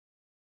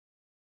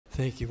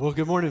Thank you. Well,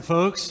 good morning,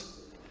 folks.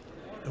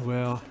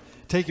 Well,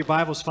 take your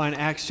Bibles, find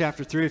Acts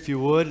chapter 3 if you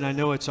would. And I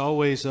know it's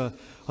always a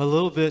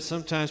little bit,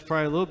 sometimes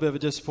probably a little bit of a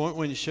disappointment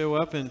when you show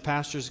up and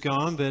pastor's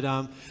gone. But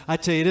I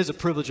tell you, it is a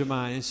privilege of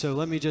mine. And so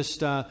let me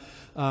just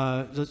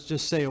let's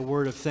just say a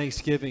word of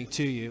thanksgiving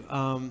to you.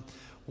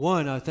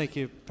 Thank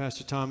you,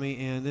 Pastor Tommy.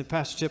 And then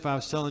Pastor Chip, I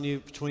was telling you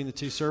between the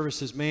two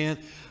services, man,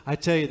 I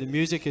tell you, the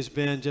music has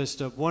been just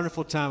a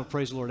wonderful time of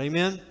praise the Lord.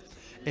 Amen.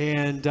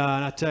 And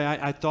I tell you,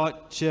 I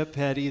thought Chip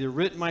had either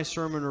written my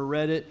sermon or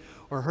read it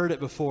or heard it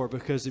before,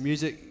 because the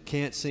music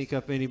can't sync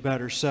up any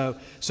better. So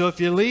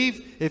if you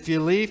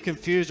leave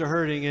confused or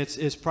hurting,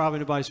 it's probably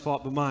nobody's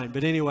fault but mine.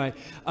 But anyway,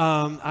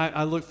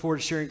 I look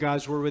forward to sharing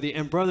God's word with you.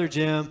 And Brother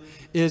Jim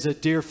is a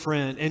dear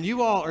friend, and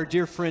you all are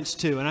dear friends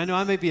too. And I know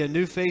I may be a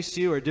new face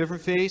to you or a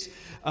different face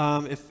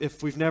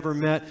if we've never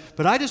met,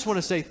 but I just want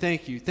to say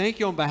thank you. Thank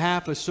you on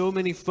behalf of so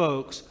many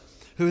folks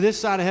who this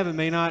side of heaven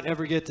may not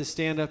ever get to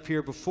stand up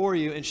here before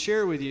you and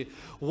share with you.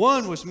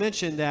 One was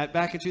mentioned that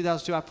back in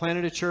 2002, I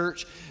planted a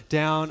church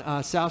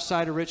down south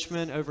side of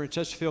Richmond over in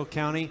Chesterfield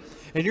County,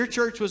 and your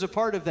church was a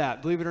part of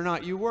that. Believe it or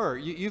not, you were.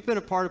 You've been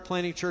a part of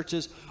planting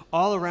churches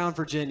all around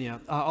Virginia,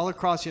 all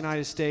across the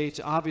United States,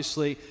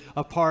 obviously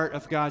a part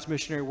of God's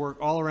missionary work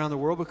all around the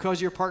world because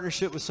of your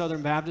partnership with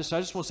Southern Baptist. So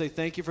I just want to say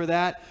thank you for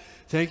that.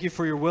 Thank you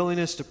for your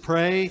willingness to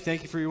pray.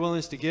 Thank you for your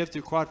willingness to give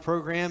through Quad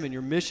Program and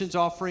your missions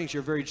offerings.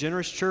 You're a very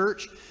generous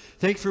church.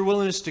 Thank you for your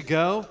willingness to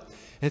go,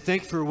 and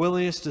thank you for your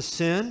willingness to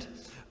send.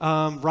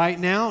 Right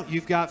now,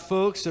 you've got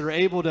folks that are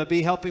able to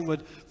be helping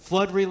with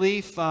flood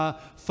relief,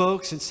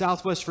 folks in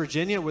Southwest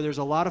Virginia where there's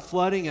a lot of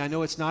flooding. I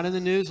know it's not in the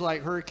news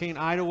like Hurricane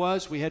Ida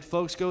was. We had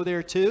folks go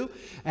there too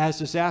as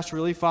disaster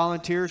relief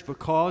volunteers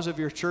because of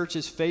your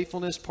church's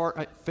faithfulness,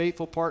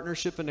 faithful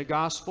partnership in the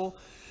gospel.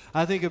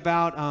 I think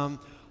about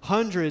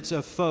hundreds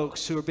of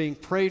folks who are being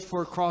prayed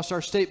for across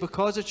our state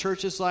because of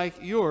churches like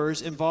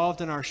yours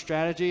involved in our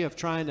strategy of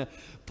trying to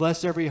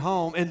bless every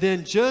home. And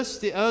then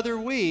just the other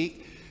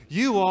week,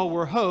 you all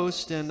were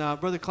hosts, and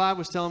Brother Clyde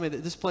was telling me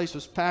that this place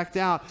was packed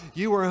out.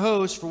 You were a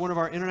host for one of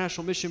our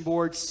International Mission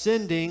Board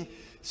sending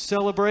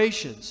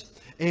celebrations.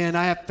 And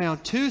I have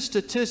found two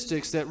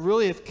statistics that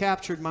really have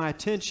captured my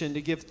attention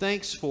to give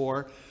thanks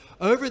for.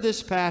 Over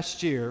this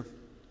past year,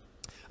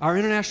 our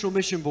International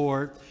Mission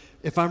Board,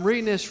 if I'm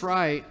reading this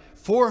right,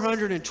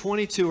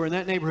 422 or in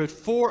that neighborhood,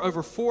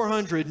 over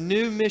 400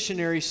 new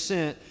missionaries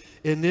sent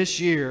in this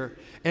year,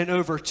 and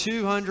over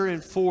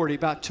 240,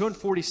 about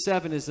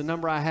 247 is the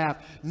number I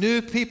have,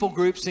 new people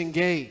groups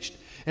engaged.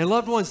 And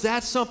loved ones,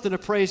 that's something to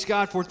praise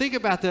God for. Think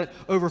about that.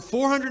 Over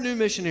 400 new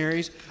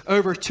missionaries,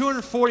 over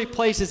 240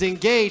 places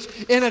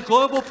engaged in a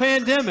global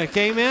pandemic.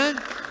 Amen?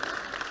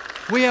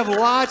 We have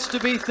lots to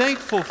be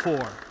thankful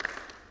for.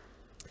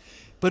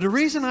 But the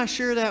reason I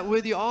share that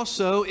with you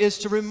also is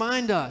to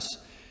remind us,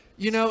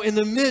 you know, in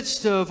the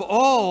midst of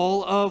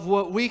all of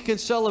what we can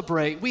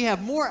celebrate, we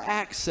have more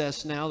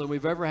access now than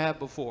we've ever had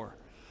before.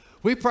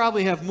 We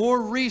probably have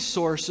more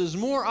resources,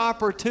 more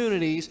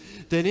opportunities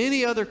than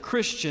any other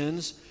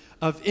Christians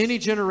of any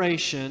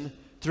generation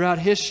throughout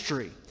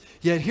history.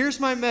 Yet here's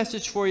my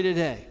message for you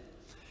today.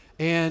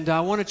 And I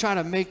want to try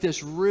to make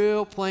this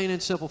real plain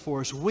and simple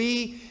for us.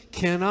 We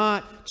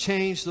cannot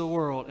change the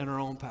world in our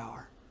own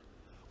power.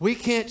 We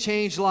can't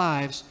change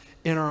lives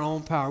in our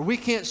own power. We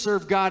can't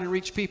serve God and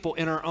reach people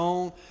in our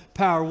own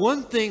power.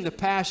 One thing the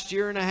past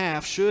year and a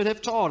half should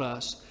have taught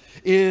us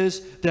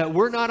is that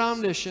we're not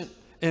omniscient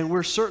and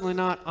we're certainly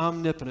not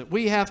omnipotent.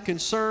 We have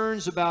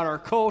concerns about our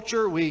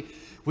culture. We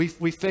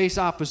face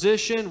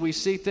opposition. We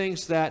see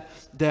things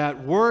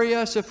that worry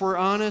us if we're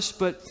honest,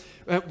 but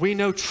we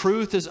know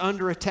truth is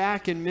under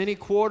attack in many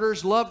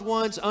quarters. Loved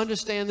ones,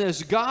 understand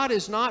this. God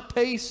is not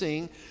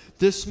pacing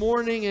this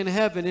morning in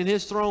heaven in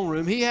his throne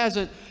room. He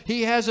hasn't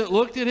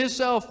looked at his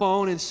cell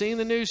phone and seen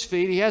the news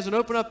feed. He hasn't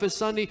opened up his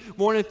Sunday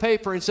morning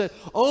paper and said,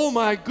 oh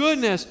my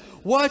goodness,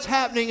 what's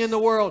happening in the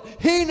world?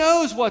 He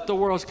knows what the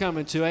world's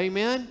coming to.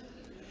 Amen?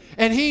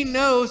 And he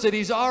knows that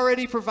he's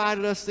already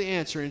provided us the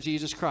answer in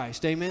Jesus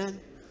Christ. Amen?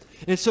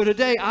 And so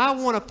today I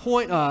want to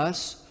point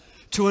us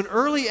to an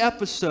early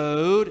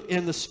episode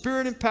in the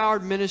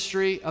Spirit-empowered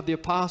ministry of the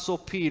Apostle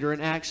Peter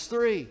in Acts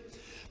 3.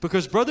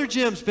 Because Brother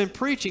Jim's been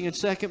preaching in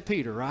 2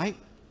 Peter, right?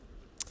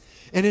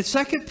 And in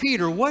 2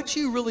 Peter, what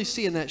you really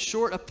see in that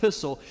short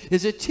epistle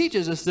is it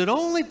teaches us that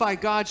only by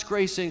God's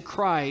grace in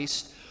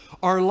Christ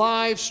are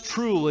lives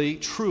truly,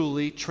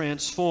 truly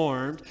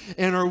transformed,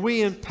 and are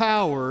we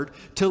empowered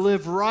to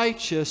live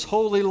righteous,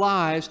 holy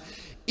lives,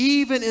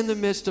 even in the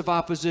midst of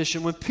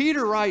opposition. When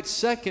Peter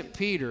writes 2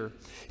 Peter,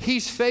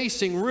 he's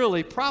facing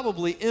really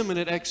probably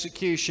imminent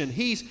execution.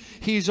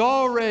 He's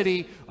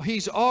already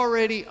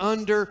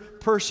under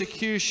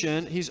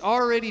persecution. He's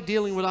already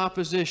dealing with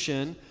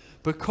opposition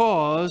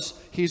because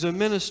he's a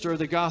minister of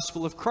the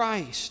gospel of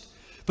Christ.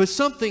 But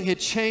something had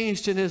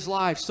changed in his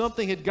life.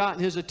 Something had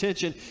gotten his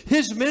attention.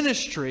 His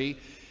ministry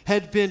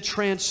had been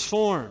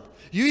transformed.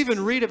 You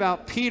even read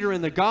about Peter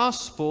in the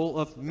Gospel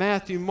of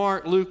Matthew,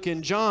 Mark, Luke,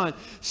 and John.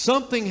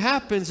 Something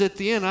happens at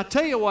the end. I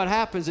tell you what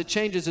happens that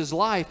changes his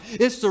life.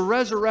 It's the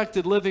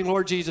resurrected living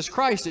Lord Jesus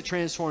Christ that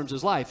transforms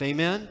his life.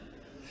 Amen?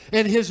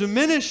 And his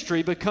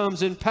ministry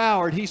becomes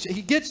empowered.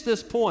 He gets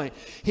this point.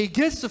 He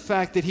gets the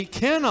fact that he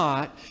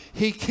cannot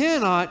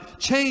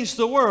change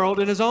the world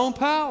in his own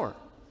power.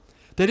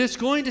 That it's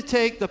going to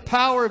take the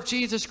power of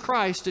Jesus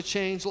Christ to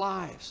change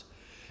lives.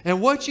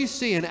 And what you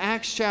see in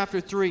Acts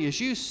chapter 3 is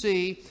you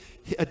see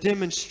a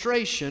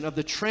demonstration of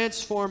the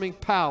transforming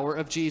power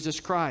of Jesus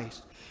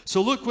Christ.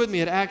 So look with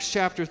me at Acts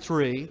chapter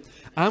 3.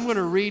 I'm going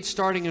to read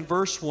starting in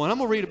verse 1. I'm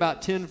going to read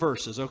about 10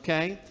 verses,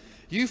 okay?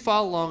 You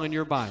follow along in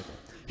your Bible.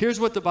 Here's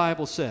what the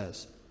Bible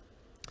says.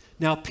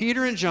 Now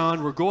Peter and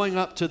John were going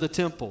up to the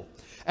temple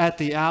at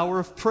the hour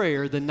of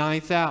prayer, the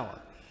 9th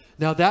hour.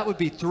 Now that would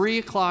be 3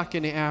 o'clock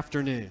in the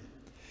afternoon.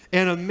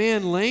 And a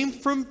man lame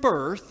from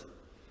birth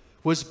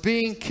was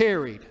being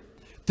carried.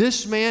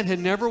 This man had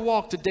never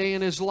walked a day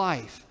in his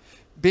life.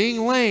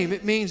 Being lame,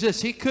 it means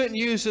this: he couldn't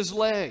use his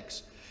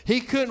legs. He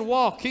couldn't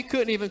walk. He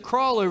couldn't even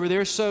crawl over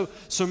there. So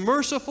some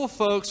merciful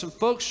folks, some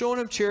folks showing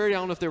him charity, I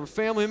don't know if they were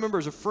family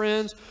members or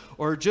friends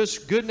or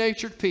just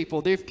good-natured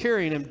people, they're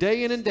carrying him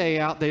day in and day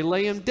out. They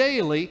lay him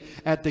daily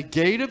at the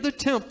gate of the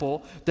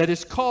temple that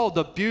is called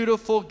the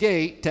Beautiful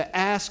Gate to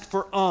ask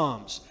for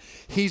alms.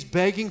 He's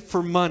begging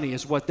for money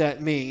is what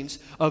that means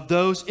of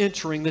those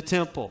entering the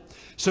temple.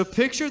 So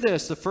picture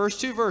this, the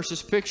first 2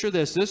 verses, picture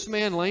this. This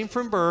man lame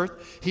from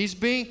birth, he's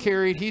being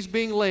carried, he's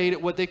being laid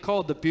at what they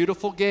called the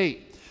Beautiful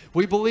Gate.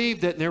 We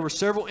believe that there were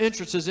several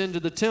entrances into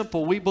the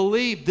temple. We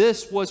believe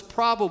this was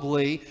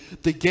probably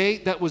the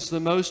gate that was the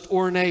most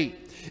ornate.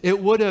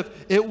 It would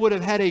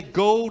have had a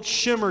gold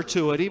shimmer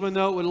to it, even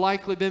though it would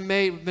likely been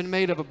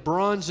made of a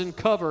bronzen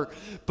cover.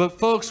 But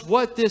folks,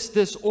 what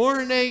this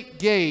ornate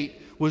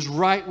gate was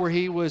right where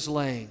he was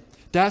laying.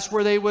 That's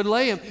where they would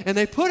lay him. And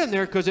they put him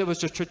there because it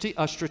was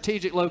a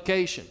strategic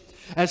location.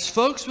 As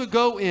folks would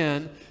go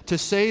in to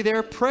say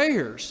their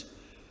prayers,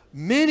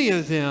 many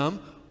of them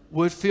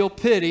would feel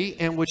pity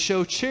and would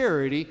show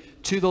charity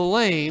to the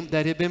lame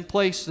that had been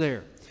placed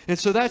there. And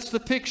so that's the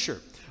picture.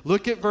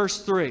 Look at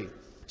verse 3.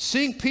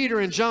 Seeing Peter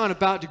and John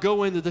about to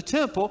go into the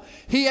temple,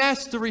 he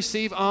asks to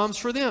receive alms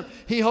for them.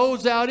 He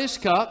holds out his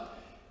cup.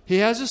 He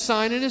has a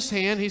sign in his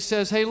hand. He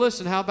says, hey,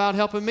 listen, how about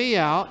helping me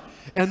out?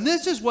 And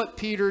this is what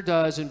Peter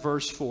does in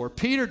verse 4.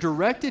 Peter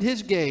directed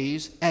his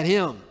gaze at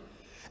him,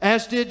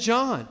 as did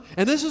John.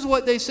 And this is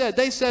what they said.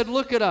 They said,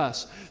 look at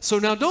us. So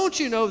now don't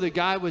you know the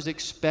guy was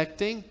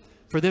expecting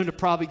for them to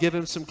probably give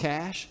him some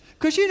cash?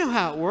 Because you know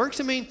how it works.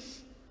 I mean,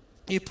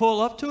 you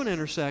pull up to an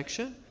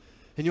intersection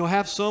and you'll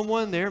have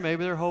someone there.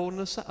 Maybe they're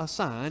holding a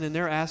sign and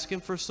they're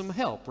asking for some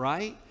help,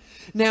 right?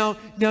 Now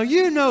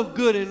you know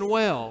good and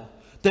well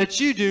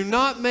that you do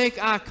not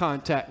make eye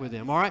contact with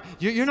them, all right?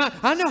 You're not.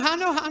 I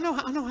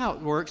know how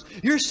it works.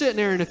 You're sitting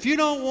there, and if you're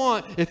not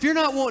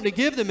wanting to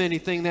give them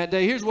anything that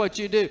day, here's what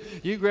you do: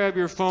 you grab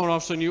your phone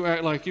off, and you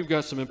act like you've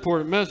got some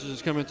important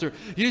messages coming through.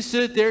 You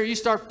sit there, you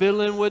start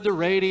fiddling with the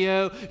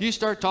radio, you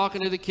start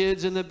talking to the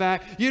kids in the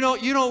back. You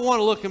don't want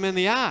to look them in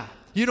the eye.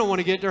 You don't want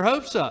to get their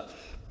hopes up.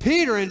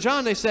 Peter and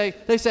John, they say,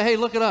 hey,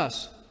 look at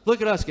us,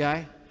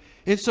 guy.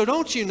 And so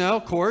don't you know,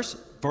 of course.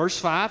 Verse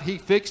 5, he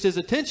fixed his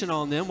attention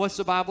on them. What's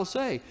the Bible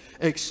say?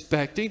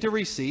 Expecting to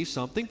receive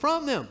something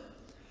from them.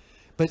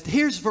 But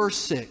here's verse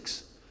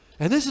 6.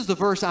 And this is the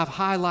verse I've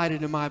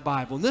highlighted in my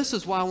Bible. And this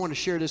is why I want to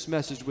share this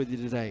message with you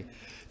today.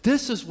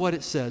 This is what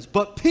it says.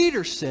 But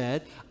Peter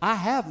said, I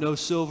have no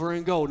silver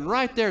and gold. And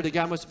right there, the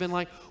guy must have been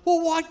like,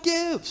 well, what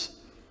gives?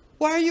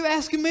 Why are you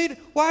asking me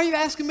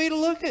to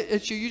look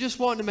at you? You just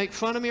wanting to make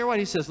fun of me or what?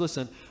 He says,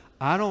 listen,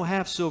 I don't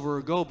have silver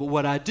or gold, but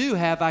what I do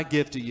have, I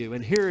give to you.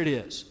 And here it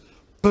is.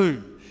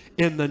 Boom.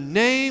 In the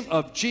name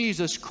of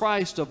Jesus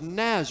Christ of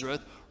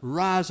Nazareth,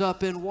 rise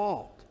up and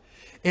walk.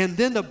 And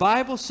then the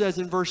Bible says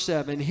in verse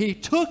 7, he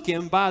took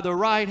him by the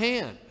right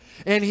hand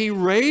and he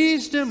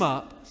raised him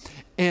up.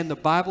 And the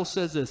Bible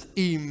says this,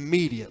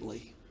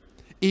 immediately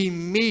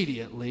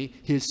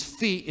his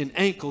feet and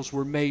ankles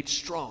were made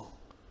strong.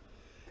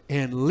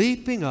 And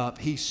leaping up,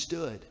 he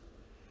stood.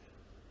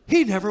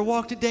 He never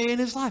walked a day in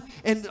his life.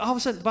 And all of a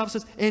sudden, the Bible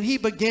says, and he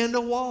began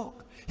to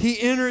walk. He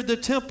entered the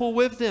temple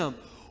with them.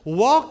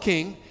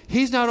 Walking,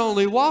 he's not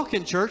only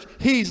walking, church,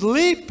 he's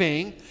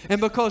leaping. And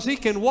because he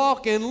can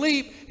walk and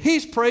leap,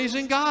 he's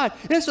praising God.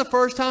 It's the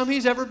first time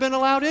he's ever been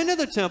allowed into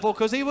the temple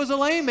because he was a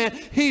lame man.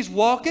 He's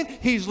walking,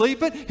 he's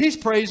leaping, he's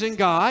praising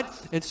God.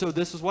 And so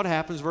this is what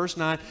happens, verse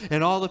 9.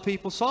 And all the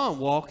people saw him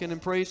walking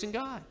and praising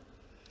God.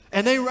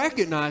 And they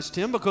recognized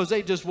him because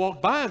they just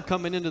walked by him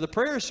coming into the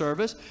prayer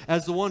service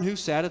as the one who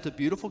sat at the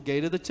beautiful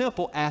gate of the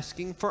temple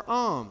asking for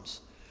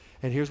alms.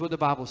 And here's what the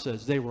Bible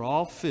says. They were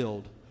all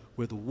filled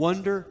with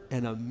wonder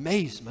and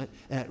amazement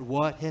at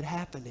what had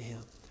happened to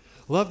him.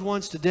 Loved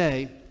ones,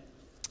 today,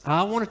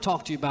 I want to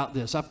talk to you about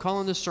this. I'm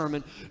calling this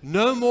sermon,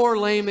 No More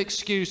Lame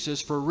Excuses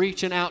for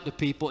Reaching Out to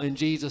People in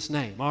Jesus'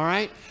 Name, all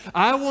right?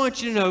 I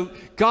want you to know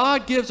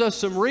God gives us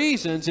some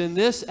reasons in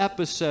this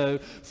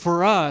episode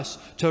for us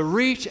to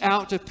reach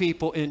out to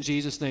people in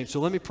Jesus' name.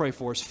 So let me pray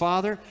for us.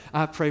 Father,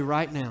 I pray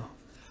right now,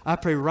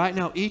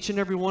 each and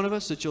every one of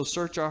us, that you'll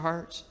search our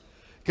hearts.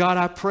 God,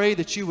 I pray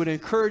that you would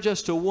encourage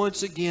us to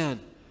once again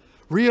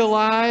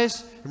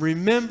realize,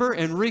 remember,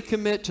 and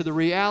recommit to the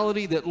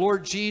reality that,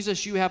 Lord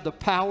Jesus, you have the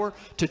power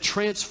to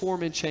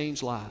transform and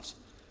change lives.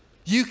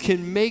 You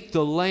can make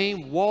the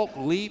lame walk,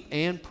 leap,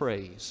 and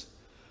praise.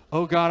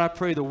 Oh God, I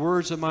pray the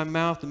words of my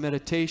mouth, the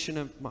meditation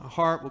of my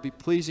heart will be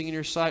pleasing in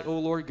your sight, oh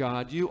Lord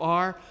God. You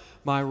are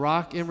my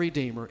rock and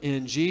redeemer.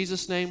 In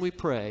Jesus' name we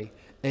pray,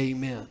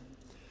 amen.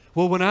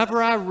 Well,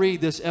 whenever I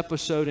read this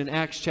episode in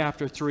Acts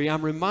chapter 3,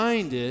 I'm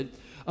reminded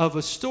of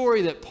a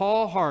story that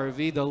Paul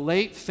Harvey, the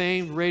late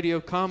famed radio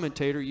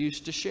commentator,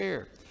 used to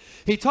share.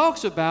 He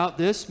talks about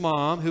this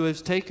mom who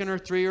has taken her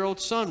 3-year-old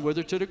son with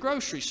her to the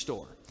grocery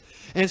store.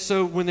 And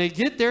so when they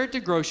get there at the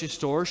grocery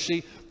store,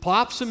 she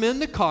plops him in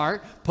the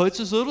cart, puts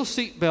his little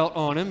seatbelt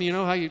on him. You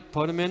know how you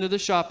put him into the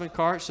shopping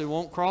cart so he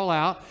won't crawl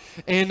out.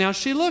 And now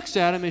she looks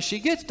at him and she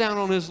gets down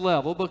on his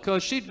level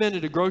because she'd been to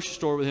the grocery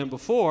store with him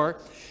before.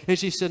 And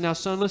she said, now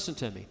son, listen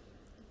to me.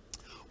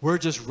 We're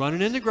just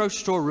running in the grocery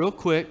store real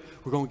quick.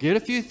 We're going to get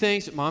a few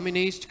things that Mommy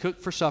needs to cook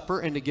for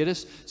supper and to get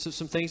us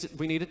some things that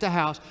we need at the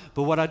house.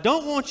 But what I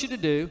don't want you to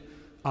do,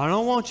 I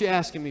don't want you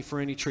asking me for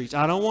any treats.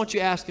 I don't want you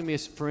asking me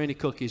for any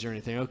cookies or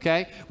anything,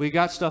 okay? We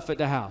got stuff at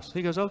the house.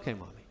 He goes, okay,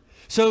 Mommy.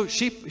 So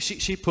she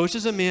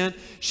pushes him in.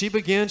 She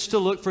begins to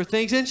look for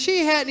things, and she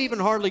hadn't even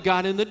hardly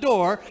got in the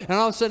door. And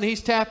all of a sudden,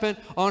 he's tapping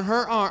on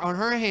her arm, on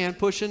her hand,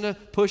 pushing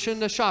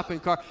the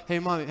shopping cart. Hey,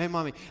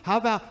 mommy, how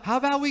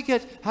about we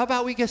get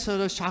some of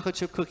those chocolate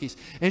chip cookies?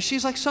 And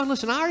she's like, son,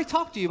 listen, I already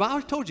talked to you. I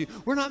already told you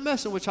we're not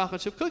messing with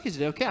chocolate chip cookies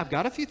today. Okay, I've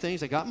got a few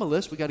things. I got my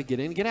list. We got to get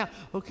in and get out.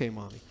 Okay,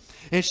 Mommy.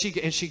 And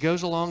she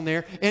goes along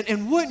there,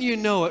 and wouldn't you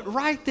know it,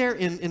 right there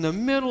in the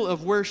middle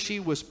of where she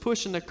was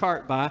pushing the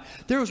cart by,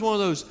 there was one of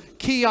those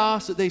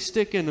kiosks that they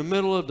stick in the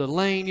middle of the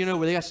lane, you know,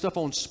 where they got stuff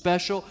on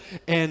special,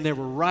 and they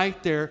were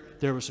right there.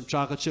 There were some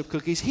chocolate chip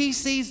cookies. He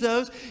sees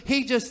those.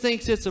 He just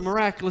thinks it's a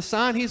miraculous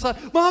sign. He's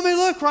like, Mommy,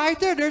 look right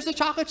there. There's the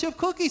chocolate chip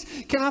cookies.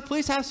 Can I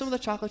please have some of the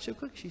chocolate chip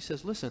cookies? She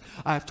says, listen,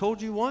 I've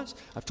told you once.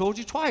 I've told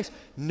you twice.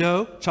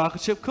 No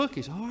chocolate chip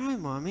cookies. All right,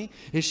 Mommy.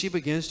 And she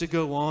begins to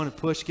go on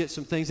and get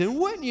some things. And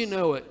wouldn't you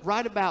know it,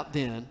 right about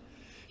then,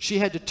 she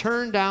had to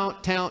turn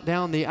down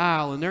the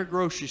aisle in their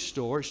grocery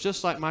store. It's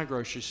just like my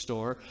grocery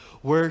store,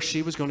 where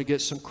she was going to get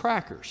some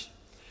crackers.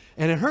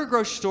 And in her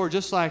grocery store,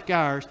 just like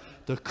ours,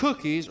 the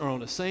cookies are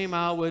on the same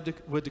aisle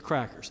with the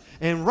crackers.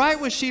 And right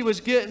when she was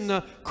getting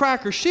the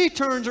crackers, she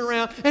turns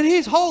around, and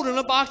he's holding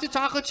a box of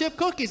chocolate chip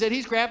cookies that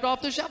he's grabbed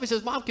off the shelf. He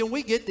says, Mom, can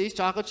we get these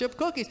chocolate chip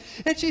cookies?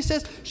 And she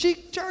says,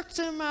 she jerks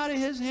them out of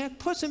his hand,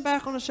 puts them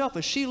back on the shelf,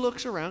 and she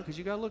looks around, because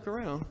you got to look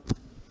around.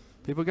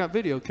 People got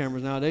video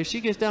cameras nowadays.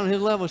 She gets down to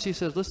his level, and she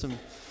says, listen,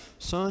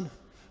 son,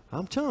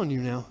 I'm telling you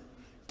now,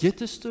 get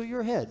this through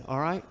your head, all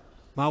right?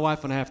 My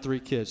wife and I have 3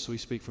 kids, so we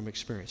speak from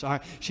experience. All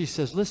right, she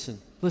says, listen,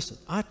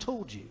 I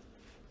told you,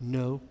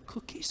 no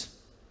cookies.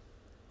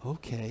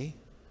 Okay.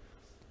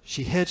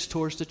 She heads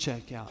towards the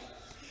checkout.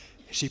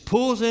 She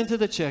pulls into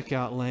the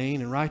checkout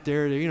lane, and right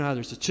there, you know how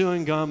there's the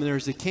chewing gum and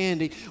there's the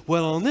candy.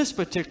 Well, on this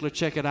particular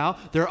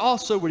checkout, there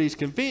also were these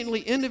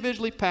conveniently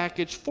individually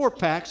packaged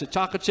 4-packs of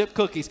chocolate chip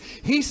cookies.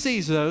 He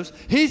sees those.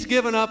 He's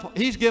given up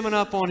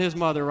on his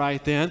mother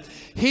right then.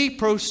 He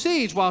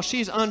proceeds, while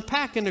she's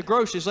unpacking the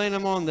groceries, laying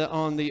them on the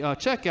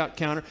checkout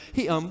counter,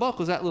 he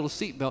unbuckles that little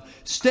seatbelt,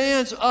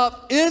 stands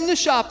up in the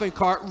shopping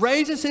cart,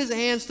 raises his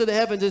hands to the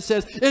heavens and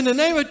says, in the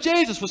name of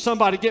Jesus, will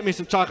somebody get me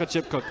some chocolate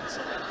chip cookies?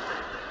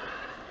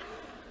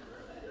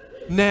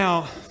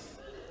 Now,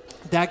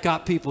 that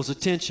got people's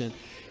attention.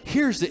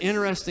 Here's the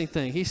interesting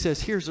thing. He says,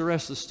 here's the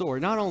rest of the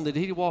story. Not only did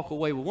he walk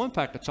away with 1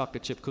 pack of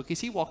chocolate chip cookies,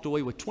 he walked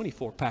away with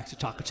 24 packs of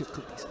chocolate chip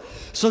cookies.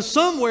 So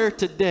somewhere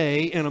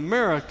today in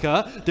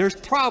America, there's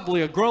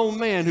probably a grown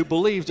man who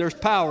believes there's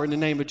power in the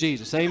name of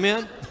Jesus.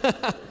 Amen?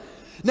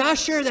 Now, I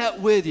share that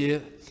with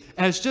you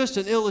as just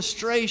an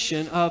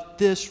illustration of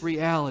this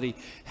reality.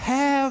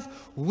 Have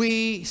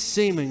we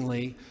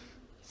seemingly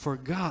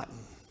forgotten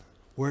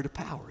where the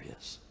power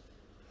is?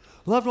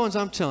 Loved ones,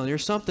 I'm telling you,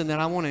 there's something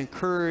that I want to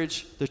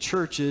encourage the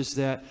churches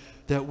that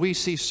we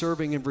see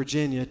serving in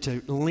Virginia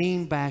to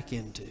lean back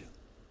into.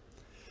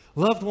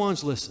 Loved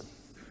ones, listen.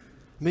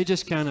 Let me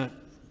just kind of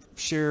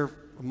share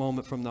a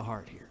moment from the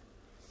heart here.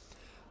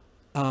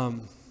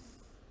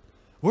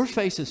 We're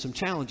facing some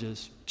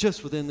challenges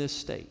just within this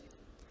state.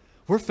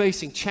 We're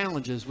facing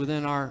challenges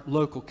within our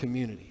local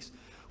communities,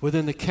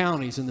 within the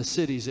counties and the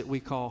cities that we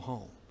call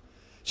home.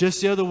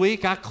 Just the other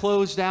week, I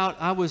was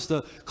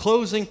the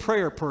closing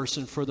prayer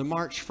person for the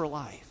March for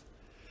Life.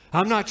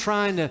 I'm not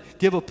trying to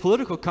give a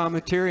political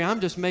commentary.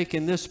 I'm just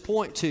making this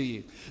point to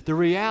you. The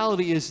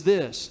reality is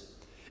this.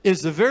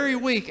 is the very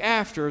week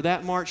after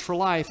that March for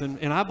Life.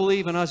 And I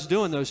believe in us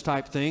doing those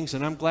type things.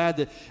 And I'm glad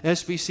that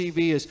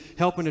SBCB is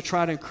helping to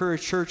try to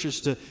encourage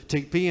churches to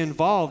be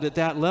involved at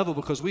that level,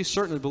 because we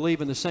certainly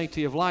believe in the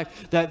sanctity of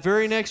life. That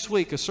very next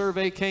week, a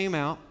survey came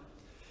out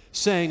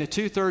saying that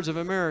 2/3 of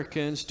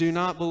Americans do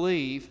not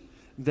believe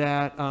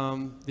that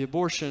the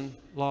abortion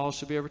laws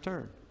should be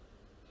overturned.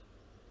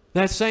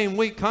 That same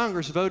week,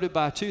 Congress voted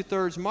by a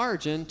 2/3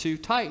 margin to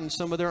tighten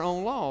some of their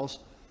own laws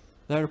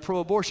that are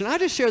pro-abortion. I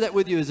just share that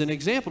with you as an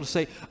example to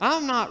say,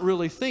 I'm not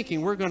really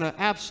thinking we're going to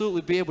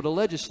absolutely be able to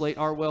legislate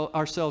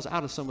ourselves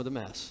out of some of the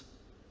mess.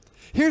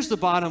 Here's the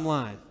bottom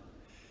line.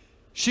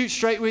 Shoot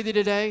straight with you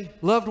today.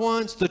 Loved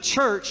ones, the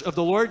church of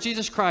the Lord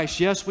Jesus Christ,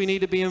 yes, we need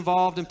to be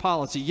involved in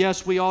policy.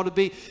 Yes, we ought to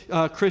be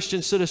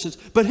Christian citizens.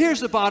 But here's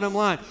the bottom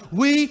line.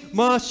 We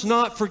must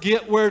not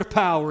forget where the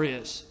power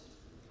is.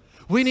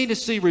 We need to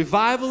see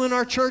revival in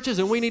our churches,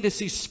 and we need to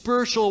see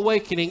spiritual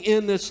awakening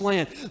in this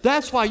land.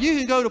 That's why you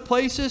can go to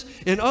places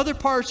in other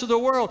parts of the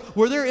world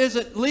where there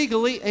isn't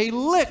legally a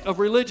lick of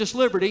religious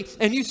liberty,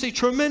 and you see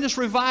tremendous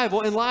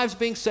revival and lives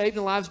being saved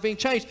and lives being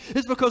changed.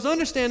 It's because,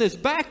 understand this,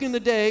 back in the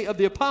day of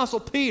the Apostle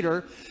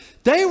Peter,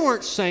 they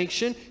weren't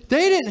sanctioned.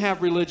 They didn't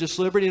have religious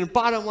liberty. And the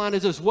bottom line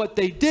is this, what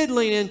they did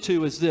lean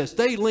into is this.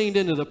 They leaned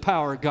into the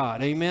power of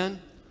God.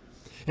 Amen?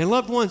 And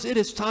loved ones, it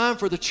is time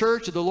for the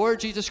church of the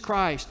Lord Jesus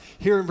Christ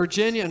here in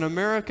Virginia and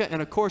America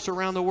and, of course,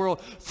 around the world,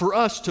 for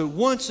us to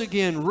once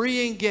again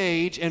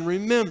re-engage and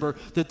remember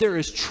that there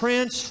is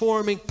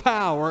transforming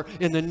power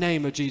in the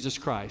name of Jesus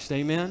Christ.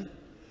 Amen?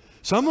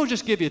 So I'm going to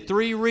just give you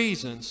 3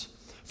 reasons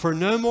for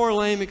no more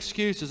lame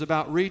excuses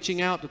about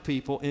reaching out to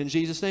people in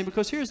Jesus' name,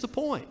 because here's the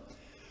point.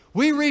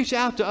 We reach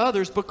out to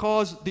others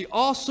because the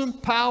awesome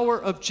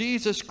power of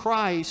Jesus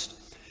Christ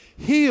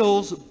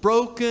heals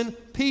broken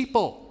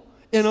people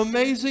in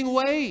amazing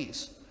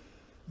ways.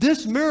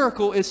 This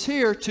miracle is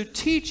here to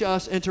teach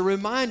us and to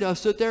remind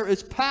us that there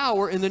is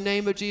power in the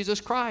name of Jesus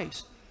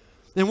Christ.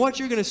 And what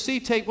you're going to see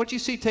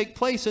take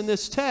place in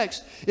this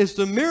text is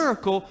the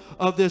miracle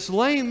of this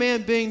lame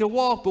man being to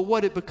walk, but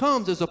what it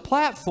becomes is a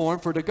platform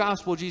for the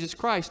gospel of Jesus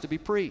Christ to be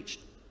preached.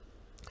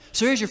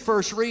 So here's your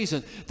first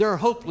reason. There are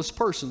hopeless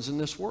persons in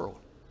this world.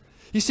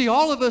 You see,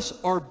 all of us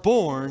are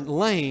born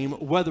lame,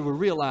 whether we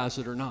realize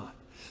it or not.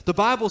 The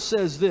Bible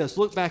says this,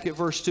 look back at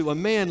verse 2. A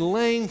man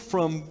lame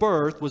from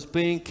birth was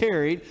being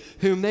carried,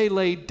 whom they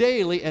laid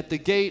daily at the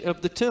gate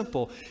of the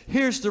temple.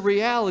 Here's the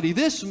reality.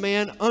 This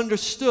man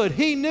understood.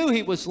 He knew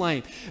he was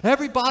lame.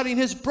 Everybody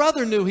and his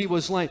brother knew he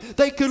was lame.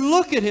 They could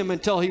look at him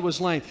and tell he was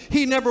lame.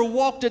 He never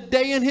walked a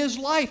day in his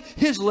life.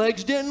 His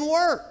legs didn't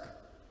work.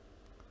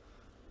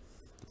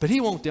 But he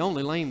wasn't the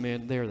only lame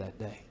man there that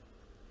day.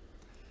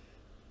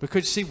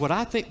 Because you see, what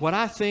I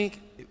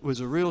think was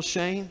a real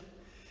shame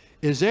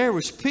is there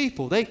was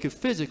people, they could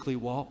physically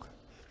walk,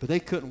 but they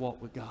couldn't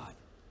walk with God.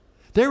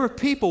 There were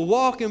people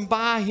walking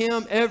by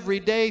him every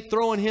day,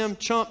 throwing him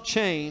chump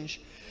change,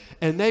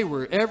 and they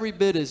were every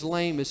bit as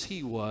lame as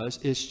he was.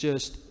 It's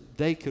just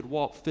they could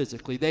walk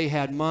physically. They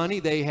had money,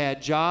 they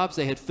had jobs,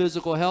 they had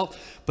physical health,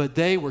 but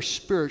they were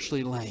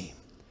spiritually lame.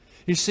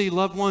 You see,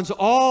 loved ones,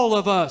 all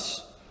of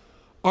us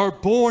are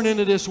born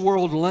into this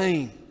world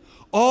lame.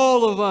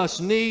 All of us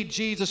need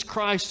Jesus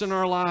Christ in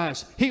our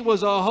lives. He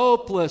was a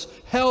hopeless,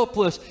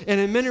 helpless, and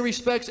in many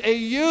respects a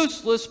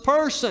useless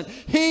person.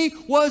 He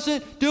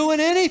wasn't doing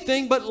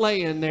anything but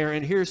laying there.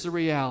 And here's the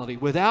reality.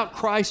 Without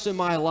Christ in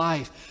my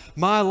life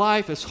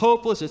is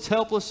hopeless, it's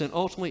helpless, and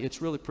ultimately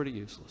it's really pretty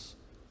useless.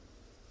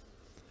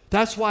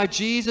 That's why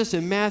Jesus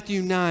in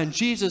Matthew 9,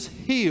 Jesus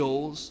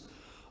heals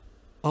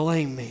a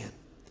lame man.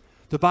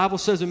 The Bible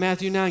says in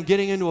Matthew 9,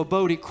 getting into a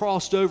boat, he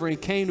crossed over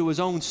and came to his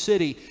own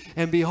city.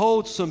 And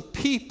behold, some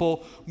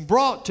people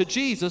brought to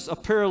Jesus a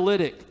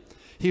paralytic.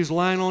 He was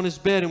lying on his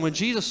bed. And when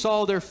Jesus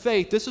saw their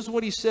faith, this is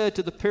what he said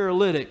to the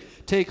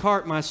paralytic. Take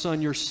heart, my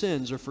son, your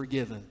sins are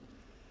forgiven.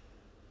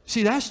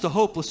 See, that's the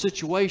hopeless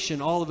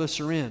situation all of us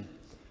are in.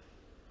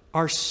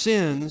 Our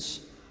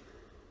sins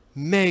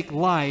make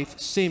life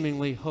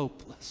seemingly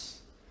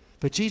hopeless.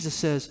 But Jesus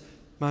says,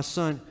 my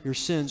son, your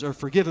sins are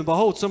forgiven.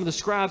 Behold, some of the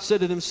scribes said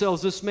to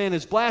themselves, this man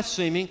is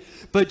blaspheming.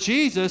 But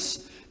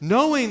Jesus,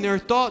 knowing their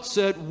thoughts,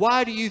 said,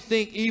 why do you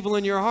think evil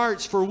in your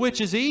hearts? For which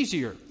is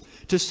easier,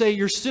 to say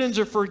your sins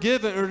are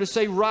forgiven, or to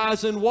say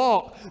rise and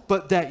walk?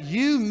 But that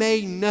you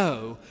may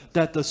know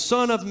that the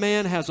Son of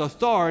Man has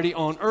authority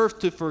on earth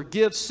to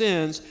forgive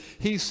sins,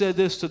 he said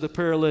this to the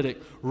paralytic,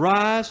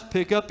 rise,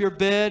 pick up your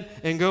bed,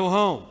 and go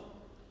home.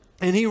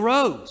 And he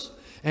rose,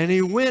 and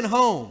he went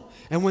home.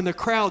 And when the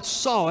crowd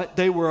saw it,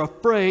 they were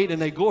afraid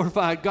and they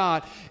glorified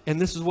God. And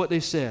this is what they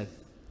said.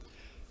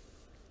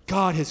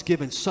 God has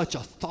given such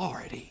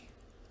authority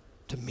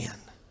to men.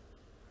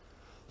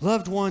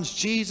 Loved ones,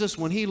 Jesus,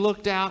 when he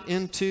looked out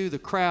into the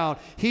crowd,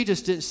 he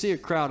just didn't see a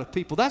crowd of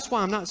people. That's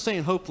why I'm not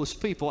saying hopeless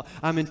people.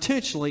 I'm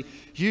intentionally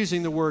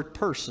using the word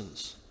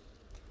persons.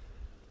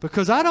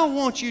 Because I don't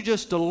want you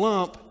just to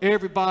lump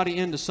everybody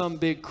into some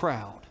big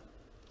crowd.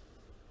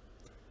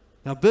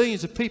 Now,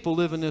 billions of people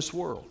live in this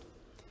world.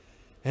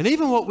 And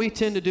even what we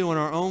tend to do in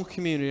our own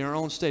community, in our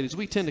own state, is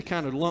we tend to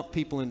kind of lump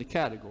people into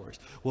categories.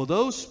 Well,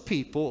 those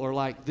people are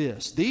like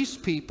this. These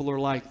people are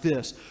like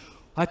this.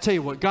 I tell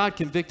you what God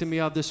convicted me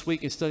of this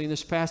week in studying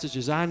this passage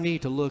is I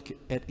need to look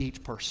at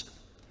each person.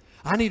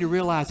 I need to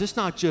realize it's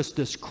not just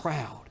this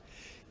crowd.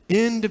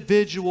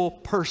 Individual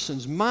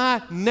persons.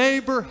 My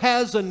neighbor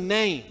has a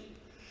name,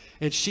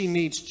 and she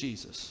needs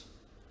Jesus.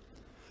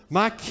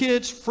 My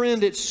kid's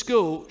friend at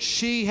school,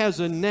 she has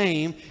a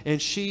name, and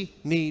she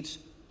needs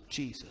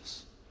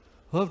Jesus.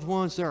 Loved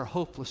ones, there are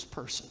hopeless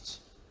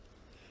persons.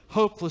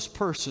 Hopeless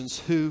persons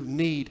who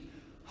need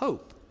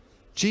hope.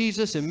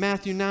 Jesus in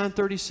Matthew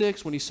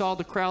 9:36, when he saw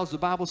the crowds, the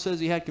Bible says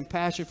he had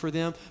compassion for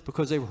them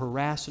because they were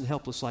harassed and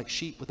helpless like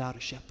sheep without a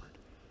shepherd.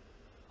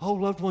 Oh,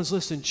 loved ones,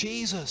 listen,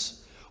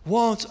 Jesus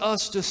wants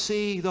us to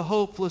see the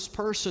hopeless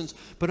persons.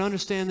 But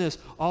understand this.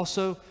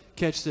 Also,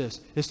 catch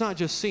this. It's not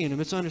just seeing them.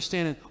 It's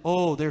understanding,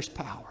 oh, there's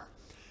power.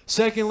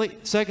 Secondly,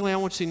 I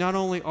want you to see not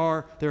only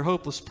are there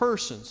hopeless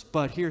persons,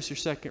 but here's your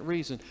second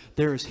reason.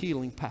 There is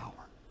healing power.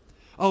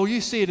 Oh,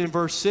 you see it in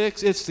verse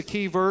 6. It's the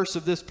key verse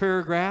of this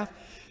paragraph.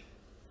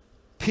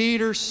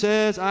 Peter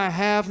says, I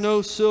have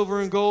no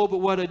silver and gold, but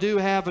what I do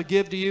have I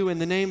give to you. In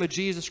the name of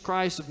Jesus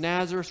Christ of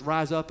Nazareth,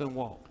 rise up and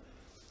walk.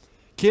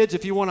 Kids,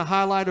 if you want to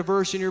highlight a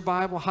verse in your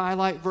Bible,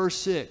 highlight verse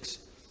 6.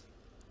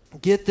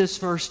 Get this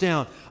verse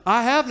down.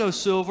 I have no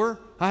silver,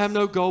 I have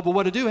no gold, but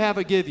what I do have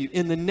I give you.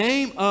 In the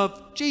name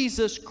of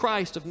Jesus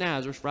Christ of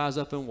Nazareth, rise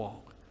up and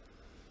walk.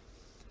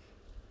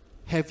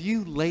 Have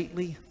you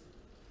lately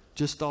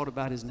just thought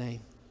about his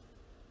name?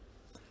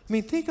 I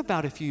mean, think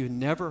about if you had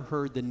never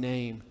heard the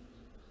name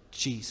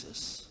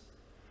Jesus.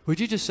 Would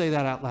you just say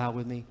that out loud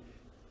with me?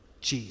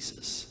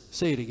 Jesus.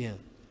 Say it again.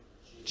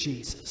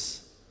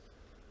 Jesus.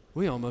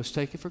 We almost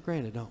take it for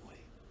granted, don't we?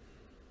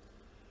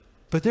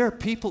 But there are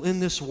people in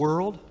this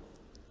world.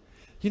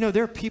 You know,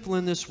 there are people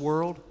in this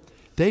world.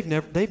 They've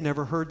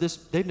never heard this.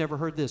 They've never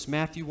heard this.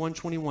 Matthew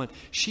 1:21.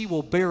 She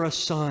will bear a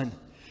son,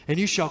 and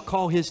you shall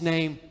call his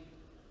name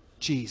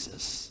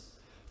Jesus,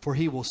 for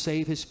he will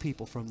save his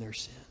people from their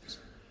sins.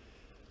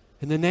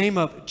 In the name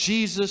of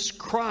Jesus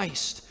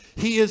Christ.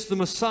 He is the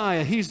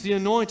Messiah. He's the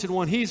anointed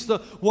one. He's the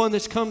one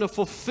that's come to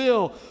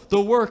fulfill the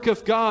work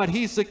of God.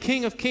 He's the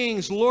King of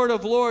kings, Lord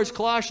of lords.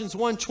 Colossians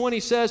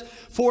 1:20 says,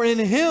 for in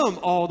him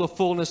all the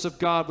fullness of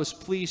God was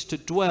pleased to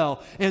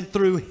dwell, and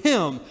through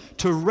him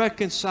to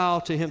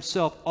reconcile to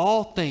himself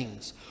all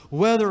things,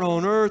 whether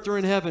on earth or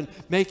in heaven,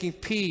 making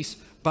peace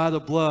by the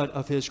blood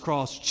of his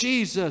cross.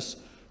 Jesus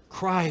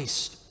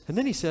Christ. And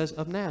then he says,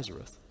 of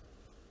Nazareth.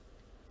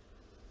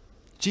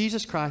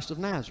 Jesus Christ of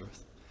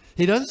Nazareth.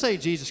 He doesn't say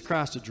Jesus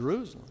Christ of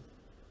Jerusalem.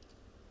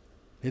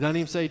 He doesn't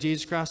even say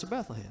Jesus Christ of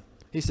Bethlehem.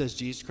 He says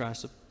Jesus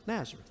Christ of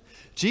Nazareth.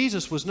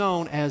 Jesus was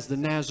known as the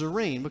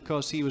Nazarene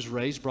because he was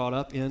brought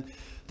up in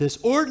this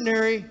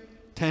ordinary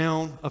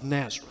town of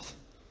Nazareth.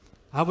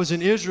 I was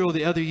in Israel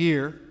the other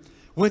year,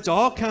 went to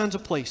all kinds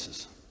of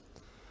places,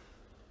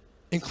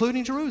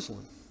 including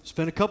Jerusalem.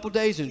 Spent a couple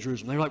days in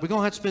Jerusalem. They were like, we're going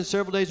to have to spend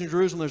several days in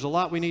Jerusalem. There's a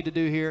lot we need to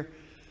do here.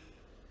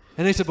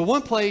 And they said, but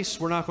one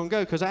place we're not going to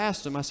go, because I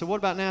asked them, I said, what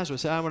about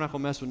Nazareth? They said, we're not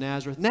going to mess with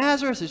Nazareth.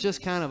 Nazareth is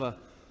just kind of a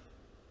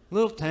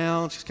little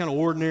town. It's just kind of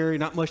ordinary,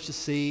 not much to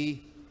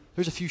see.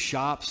 There's a few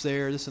shops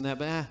there, this and that,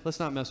 but let's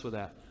not mess with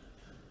that.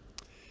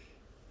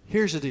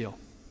 Here's the deal.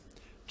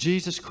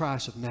 Jesus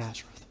Christ of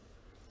Nazareth.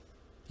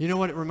 You know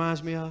what it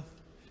reminds me of?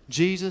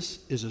 Jesus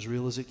is as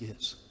real as it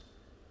gets.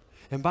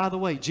 And by the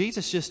way,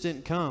 Jesus just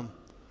didn't come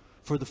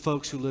for the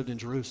folks who lived in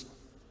Jerusalem.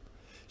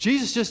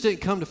 Jesus just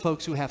didn't come to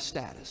folks who have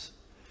status.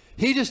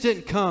 He just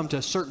didn't come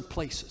to certain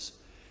places.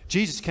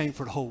 Jesus came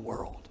for the whole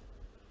world.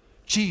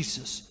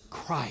 Jesus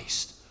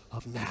Christ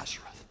of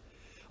Nazareth.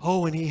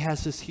 Oh, and he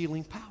has this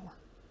healing power.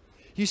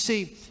 You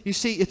see,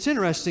 it's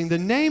interesting. The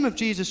name of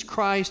Jesus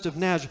Christ of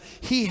Nazareth,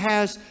 he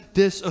has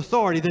this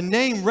authority. The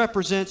name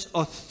represents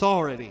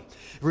authority.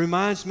 It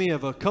reminds me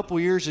of a couple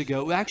years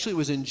ago. Actually, it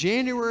was in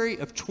January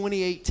of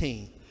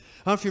 2018. I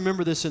don't know if you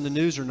remember this in the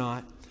news or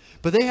not,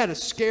 but they had a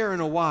scare in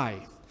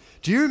Hawaii.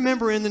 Do you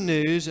remember in the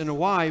news in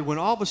Hawaii when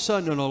all of a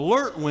sudden an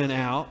alert went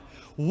out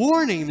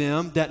warning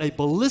them that a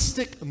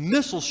ballistic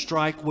missile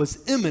strike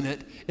was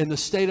imminent in the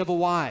state of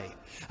Hawaii?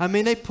 I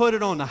mean, they put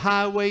it on the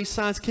highway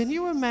signs. Can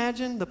you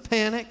imagine the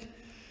panic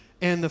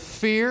and the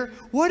fear?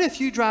 What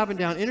if you driving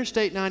down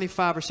Interstate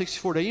 95 or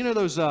 64 today? You know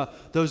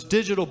those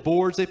digital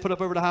boards they put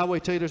up over the highway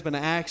tell you there's been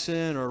an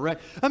accident or a wreck?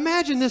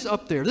 Imagine this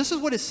up there. This is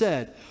what it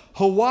said.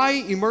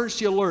 Hawaii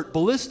emergency alert.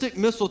 Ballistic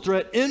missile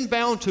threat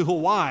inbound to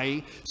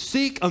Hawaii.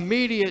 Seek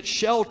immediate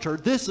shelter.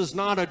 This is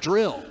not a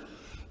drill.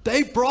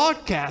 They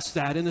broadcast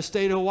that in the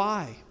state of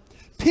Hawaii.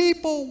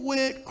 People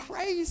went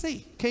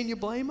crazy. Can you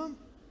blame them?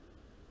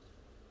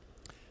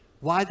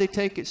 Why'd they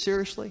take it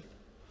seriously?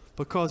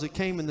 Because it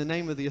came in the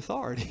name of the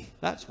authority.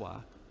 That's why.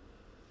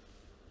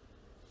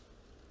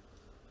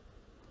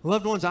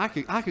 Loved ones, I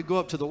could go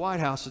up to the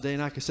White House today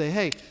and I could say,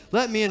 hey,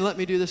 let me in, let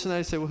me do this and that.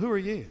 They'd say, well, who are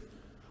you?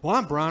 Well,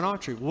 I'm Brian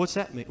Autry. Well, what's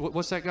that mean?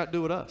 What's that got to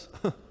do with us?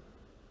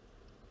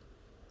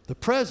 The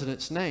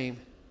president's name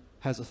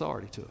has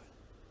authority to it.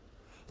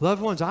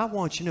 Loved ones, I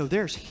want you to know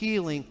there's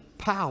healing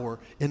power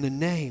in the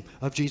name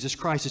of Jesus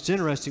Christ. It's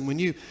interesting, when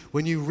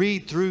you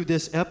read through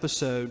this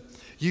episode,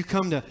 you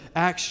come to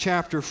Acts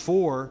chapter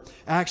 4.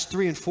 Acts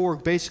 3 and 4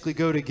 basically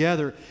go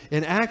together.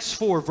 In Acts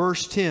 4,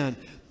 verse 10,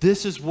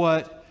 this is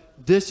what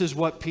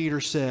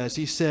Peter says.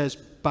 He says,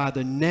 by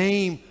the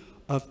name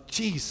of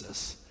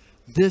Jesus,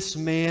 this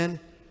man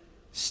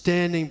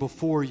standing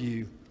before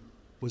you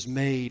was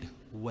made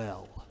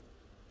well.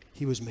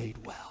 He was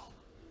made well.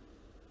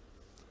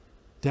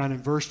 Down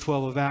in verse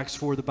 12 of Acts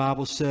 4, the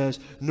Bible says,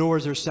 nor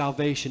is there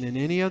salvation in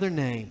any other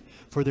name,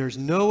 for there's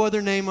no other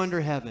name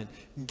under heaven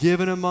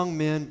given among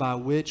men by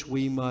which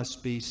we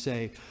must be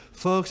saved.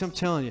 Folks, I'm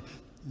telling you,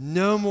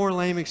 no more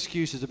lame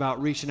excuses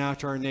about reaching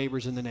out to our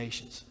neighbors in the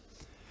nations.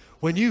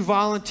 When you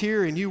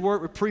volunteer and you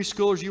work with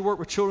preschoolers, you work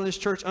with children in this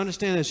church,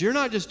 understand this. You're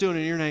not just doing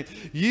it in your name.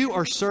 You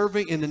are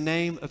serving in the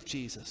name of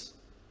Jesus.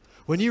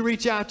 When you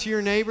reach out to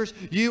your neighbors,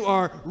 you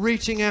are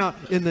reaching out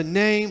in the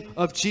name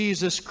of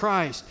Jesus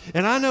Christ.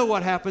 And I know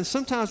what happens.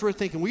 Sometimes we're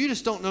thinking, well, you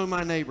just don't know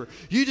my neighbor.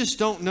 You just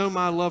don't know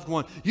my loved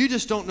one. You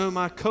just don't know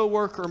my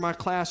coworker or my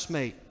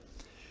classmate.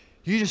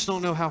 You just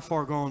don't know how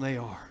far gone they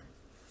are.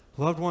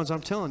 Loved ones,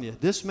 I'm telling you,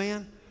 this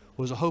man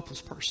was a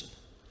hopeless person.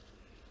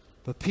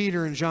 But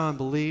Peter and John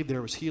believed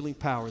there was healing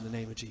power in the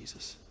name of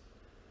Jesus.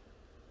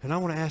 And I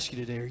want to ask you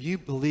today, are you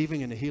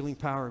believing in the healing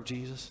power of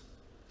Jesus?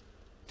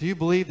 Do you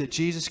believe that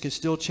Jesus can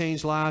still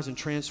change lives and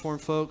transform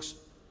folks?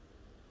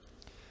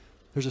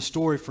 There's a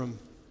story from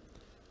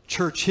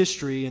church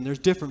history, and there's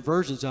different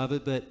versions of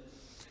it, but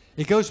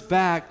it goes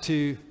back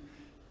to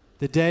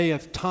the day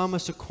of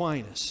Thomas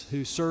Aquinas,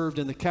 who served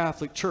in the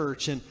Catholic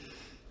Church. And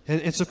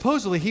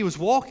supposedly he was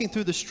walking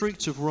through the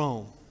streets of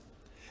Rome.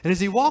 And as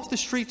he walked the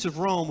streets of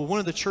Rome, one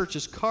of the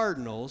church's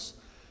cardinals,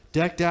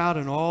 decked out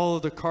in all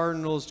of the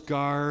cardinal's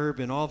garb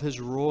and all of his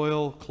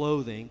royal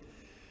clothing,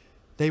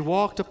 they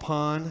walked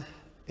upon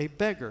a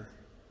beggar.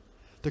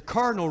 The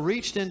cardinal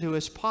reached into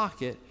his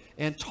pocket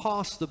and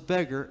tossed the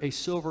beggar a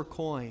silver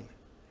coin.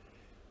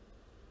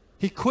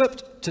 He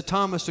quipped to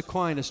Thomas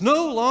Aquinas,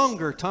 no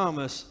longer,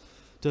 Thomas,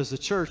 does the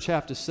church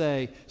have to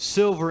say,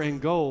 silver and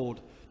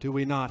gold do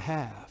we not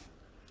have.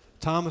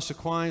 Thomas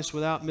Aquinas,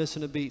 without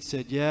missing a beat,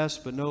 said, yes,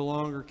 but no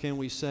longer can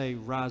we say,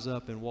 rise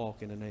up and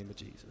walk in the name of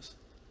Jesus.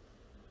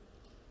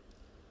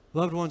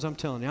 Loved ones, I'm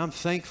telling you, I'm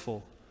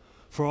thankful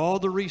for all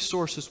the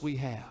resources we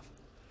have.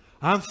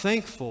 I'm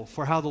thankful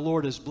for how the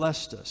Lord has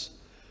blessed us.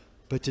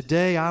 But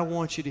today I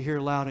want you to hear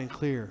loud and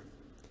clear.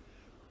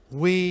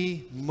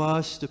 We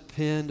must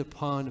depend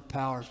upon the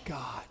power of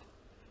God.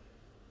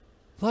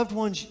 Loved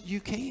ones, you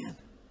can.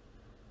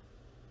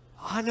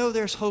 I know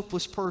there's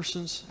hopeless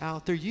persons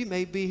out there. You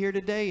may be here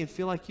today and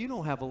feel like you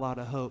don't have a lot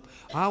of hope.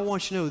 I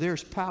want you to know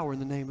there's power in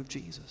the name of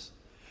Jesus.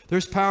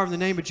 There's power in the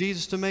name of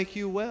Jesus to make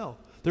you well.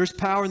 There's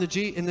power in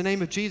the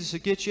name of Jesus to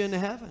get you into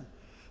heaven.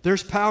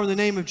 There's power in the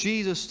name of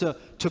Jesus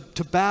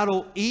to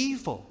battle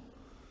evil.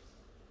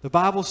 The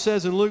Bible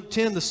says in Luke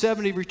 10, the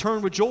 70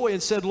 returned with joy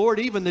and said, Lord,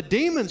 even the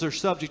demons are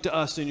subject to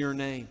us in your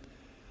name.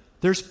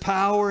 There's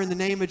power in the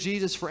name of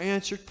Jesus for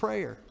answered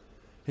prayer.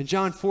 In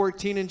John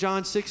 14 and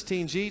John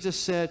 16, Jesus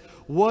said,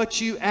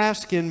 what you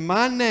ask in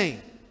my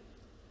name,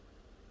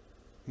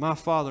 my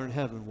Father in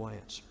heaven will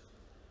answer.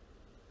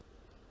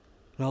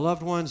 Now,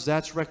 loved ones,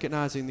 that's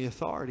recognizing the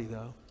authority,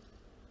 though.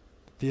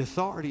 The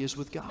authority is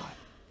with God.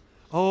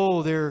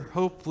 Oh, they're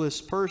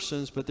hopeless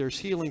persons, but there's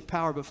healing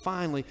power. But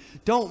finally,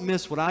 don't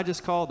miss what I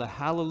just call the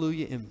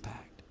hallelujah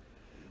impact.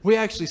 We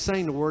actually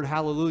sang the word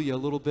hallelujah a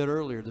little bit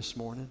earlier this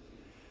morning.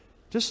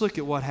 Just look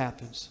at what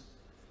happens.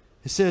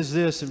 It says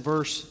this in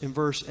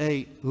verse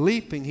 8,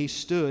 leaping he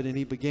stood and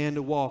he began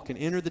to walk and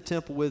entered the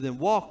temple with them,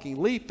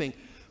 walking, leaping,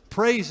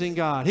 praising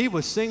God. He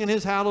was singing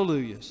his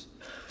hallelujahs.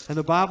 And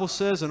the Bible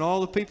says, and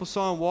all the people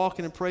saw him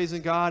walking and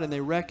praising God, and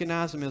they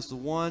recognized him as the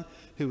one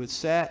who had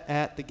sat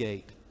at the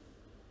gate.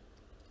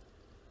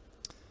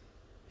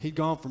 He'd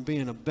gone from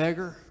being a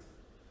beggar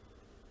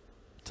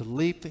to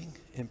leaping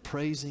and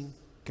praising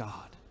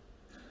God.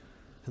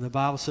 And the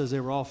Bible says they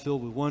were all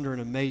filled with wonder and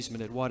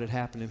amazement at what had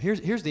happened to him.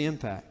 Here's the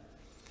impact.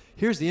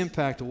 Here's the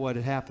impact of what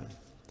had happened.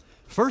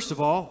 First of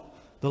all,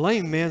 the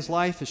lame man's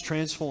life is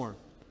transformed.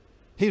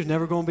 He was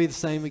never going to be the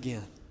same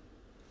again.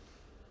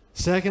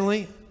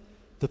 Secondly,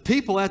 the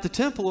people at the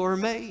temple are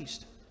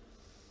amazed.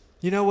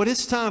 You know what?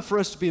 It's time for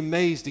us to be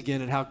amazed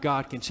again at how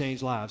God can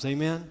change lives.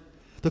 Amen?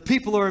 The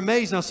people are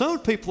amazed. Now, some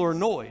people are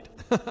annoyed.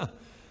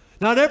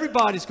 Not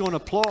everybody's going to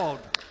applaud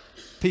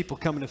people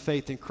coming to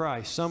faith in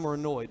Christ. Some are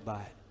annoyed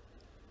by it.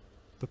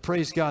 But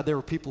praise God, there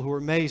were people who were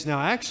amazed. Now,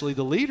 actually,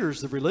 the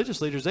leaders, the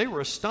religious leaders, they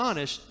were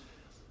astonished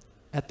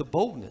at the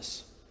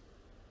boldness.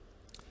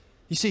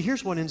 You see,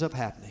 here's what ends up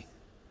happening.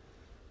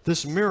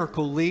 This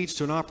miracle leads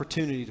to an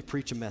opportunity to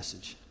preach a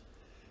message.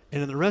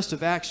 And in the rest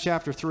of Acts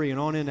chapter 3 and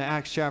on into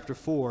Acts chapter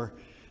 4,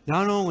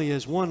 not only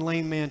is one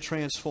lame man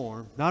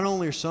transformed, not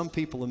only are some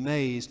people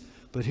amazed,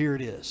 but here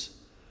it is.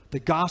 The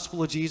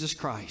gospel of Jesus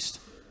Christ.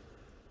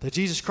 That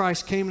Jesus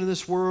Christ came into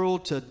this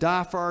world to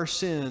die for our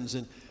sins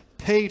and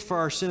paid for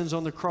our sins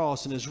on the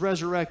cross and is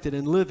resurrected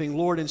and living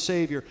Lord and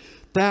Savior,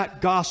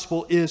 that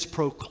gospel is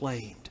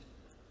proclaimed.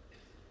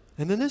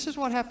 And then this is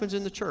what happens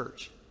in the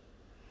church.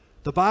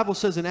 The Bible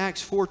says in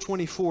Acts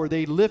 4:24,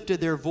 they lifted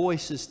their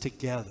voices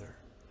together.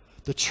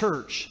 The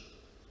church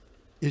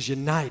is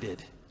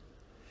united.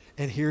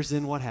 And here's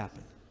then what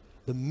happened.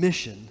 The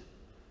mission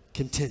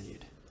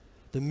continued.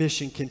 The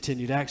mission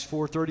continued. Acts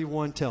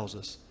 4:31 tells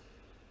us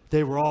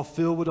they were all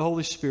filled with the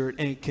Holy Spirit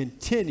and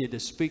continued to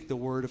speak the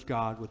word of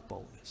God with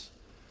boldness.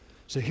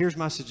 So here's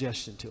my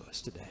suggestion to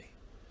us today.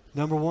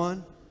 Number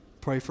one,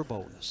 pray for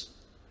boldness.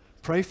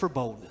 Pray for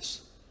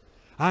boldness.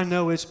 I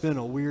know it's been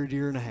a weird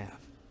year and a half,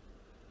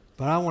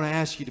 but I want to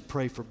ask you to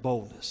pray for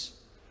boldness.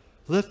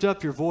 Lift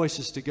up your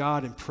voices to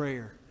God in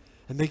prayer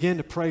and begin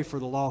to pray for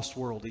the lost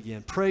world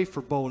again. Pray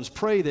for boldness.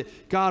 Pray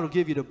that God will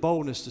give you the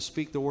boldness to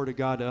speak the word of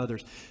God to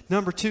others.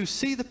 Number two,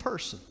 see the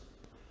person.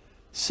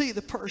 See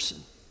the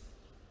person.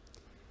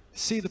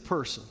 See the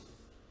person.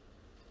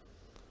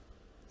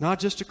 Not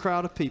just a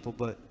crowd of people,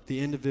 but the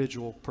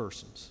individual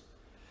persons.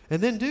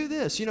 And then do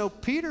this. You know,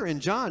 Peter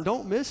and John,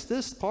 don't miss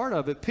this part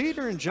of it.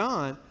 Peter and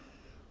John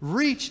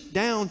reached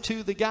down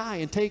to the guy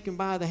and take him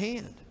by the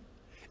hand.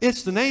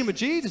 It's the name of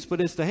Jesus,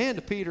 but it's the hand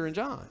of Peter and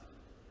John.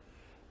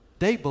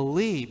 They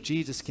believe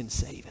Jesus can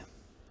save him.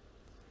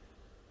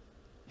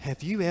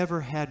 Have you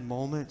ever had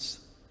moments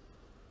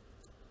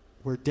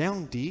where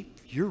down deep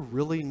you're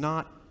really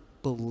not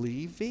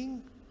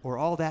believing or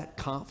all that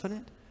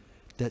confident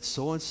that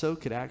so-and-so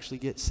could actually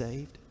get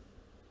saved?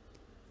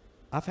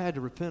 I've had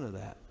to repent of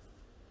that.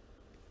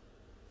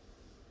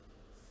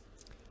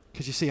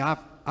 Because you see,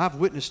 I've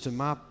witnessed to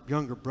my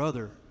younger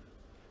brother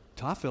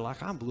till I feel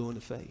like I'm blue in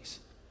the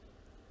face.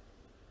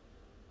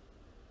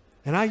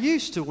 And I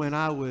used to, when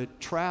I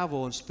would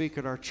travel and speak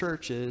at our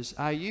churches,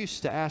 I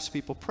used to ask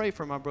people, pray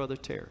for my brother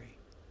Terry.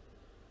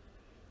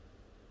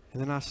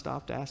 And then I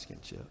stopped asking,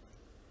 Chip.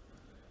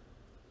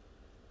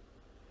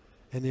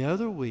 And the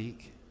other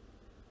week,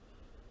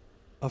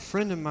 a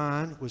friend of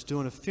mine was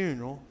doing a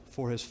funeral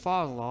for his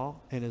father-in-law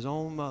and his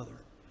own mother.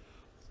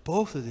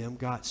 Both of them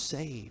got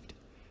saved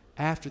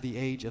after the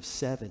age of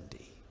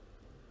 70.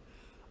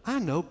 I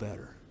know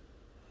better.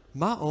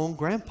 My own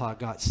grandpa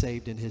got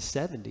saved in his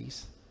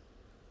 70s.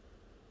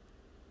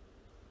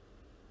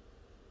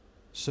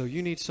 So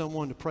you need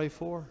someone to pray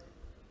for?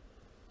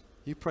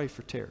 You pray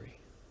for Terry.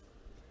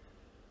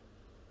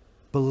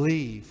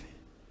 Believe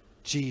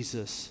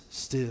Jesus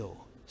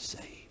still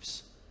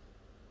saves.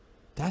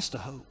 That's the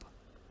hope.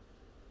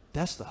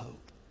 That's the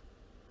hope.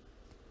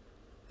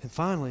 And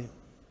finally,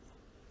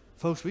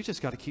 folks, we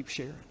just got to keep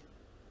sharing.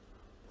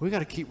 We got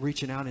to keep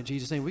reaching out in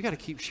Jesus' name. We got to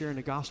keep sharing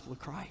the gospel of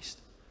Christ.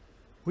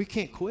 We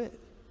can't quit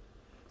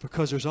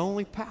because there's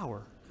only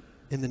power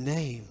in the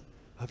name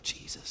of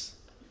Jesus.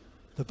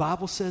 The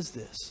Bible says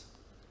this.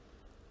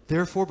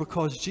 Therefore,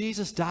 because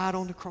Jesus died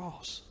on the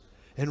cross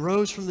and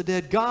rose from the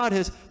dead, God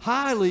has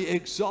highly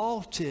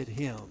exalted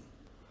him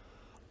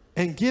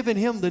and given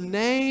him the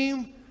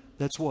name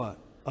that's what?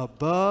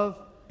 Above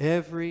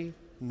every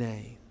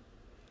name.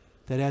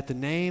 That at the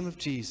name of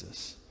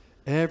Jesus,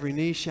 every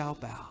knee shall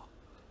bow,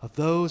 of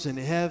those in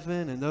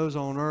heaven and those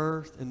on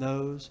earth and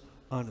those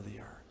under the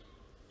earth.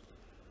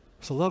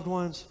 So loved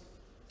ones,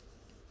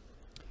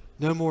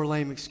 no more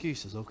lame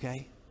excuses,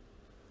 okay?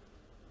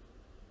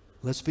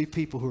 Let's be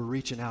people who are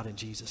reaching out in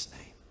Jesus'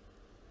 name.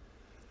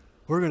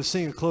 We're going to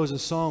sing a closing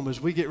psalm. As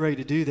we get ready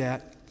to do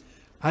that,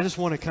 I just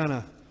want to kind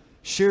of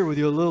share with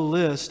you a little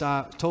list.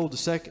 I told the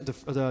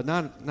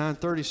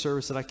 9:30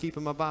 service that I keep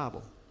in my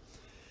Bible.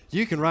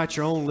 You can write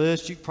your own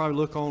list. You can probably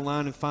look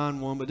online and find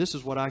one, but this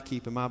is what I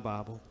keep in my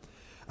Bible.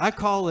 I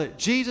call it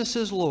Jesus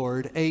is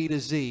Lord, A to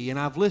Z, and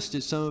I've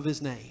listed some of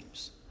his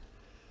names.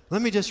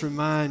 Let me just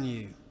remind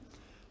you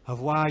of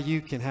why you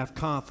can have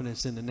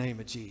confidence in the name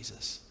of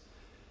Jesus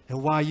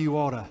and why you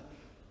ought to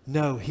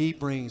know he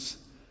brings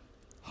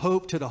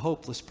hope to the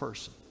hopeless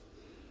person.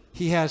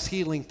 He has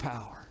healing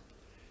power.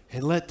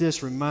 And let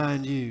this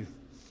remind you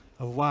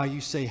of why you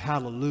say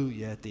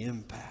hallelujah at the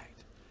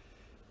impact.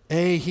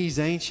 A, he's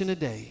ancient of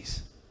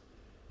days.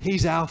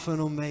 He's Alpha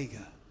and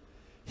Omega.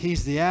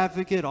 He's the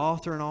advocate,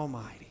 author, and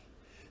almighty.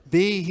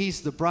 B,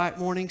 he's the bright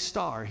morning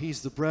star.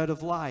 He's the bread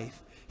of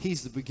life.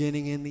 He's the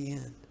beginning and the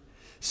end.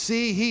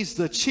 C, he's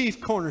the chief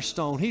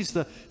cornerstone. He's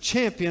the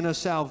champion of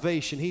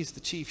salvation. He's the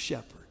chief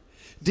shepherd.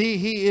 D,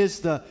 he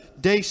is the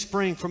day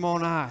spring from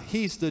on high.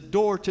 He's the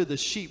door to the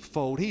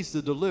sheepfold. He's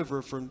the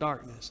deliverer from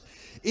darkness.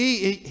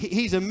 E,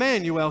 he's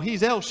Emmanuel.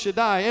 He's El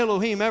Shaddai,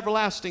 Elohim,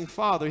 everlasting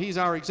Father. He's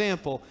our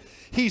example.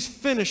 He's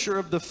finisher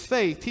of the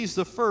faith. He's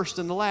the first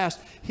and the last.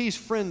 He's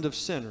friend of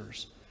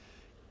sinners.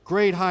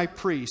 Great high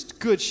priest,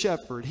 good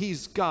shepherd.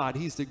 He's God.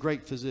 He's the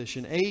great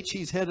physician. H,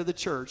 he's head of the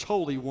church,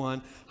 Holy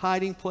One,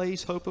 hiding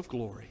place, hope of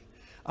glory.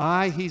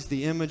 I, he's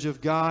the image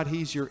of God.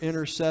 He's your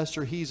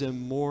intercessor. He's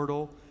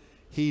immortal.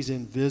 He's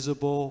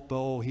invisible, but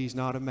oh, he's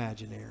not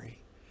imaginary.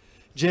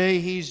 J,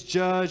 he's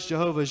judge,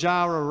 Jehovah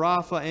Jireh,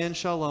 Rapha, and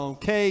Shalom.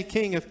 K,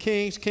 King of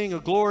kings, King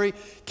of glory,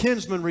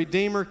 kinsman,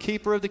 redeemer,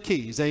 keeper of the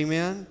keys.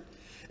 Amen.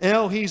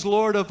 El, he's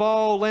Lord of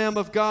all, Lamb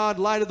of God,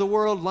 Light of the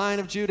world, Lion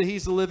of Judah.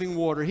 He's the living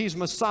water. He's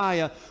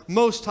Messiah,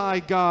 Most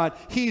High God.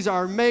 He's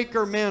our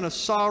maker, man of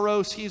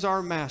sorrows. He's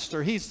our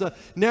master. He's the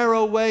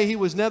narrow way. He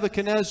was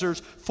Nebuchadnezzar's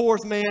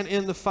fourth man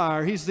in the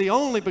fire. He's the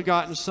only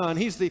begotten Son.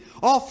 He's the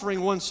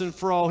offering once and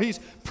for all. He's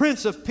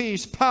Prince of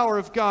Peace, power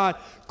of God,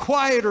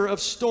 quieter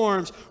of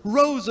storms,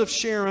 Rose of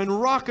Sharon,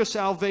 rock of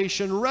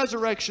salvation,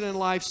 resurrection and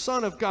life,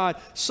 Son of God,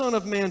 Son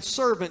of man,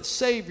 servant,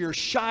 Savior,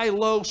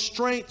 Shiloh,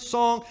 strength,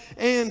 song,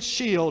 and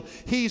shield.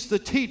 He's the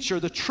teacher,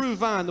 the true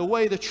vine, the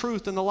way, the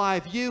truth, and the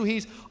life.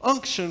 He's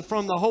unction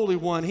from the Holy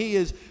One. He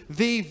is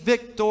the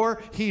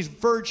victor. He's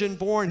virgin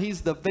born.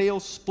 He's the veil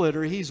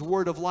splitter. He's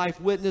word of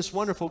life, witness,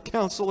 wonderful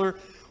counselor,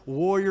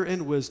 warrior,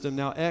 and wisdom.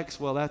 Now, X,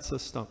 well, that's a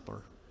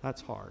stumper.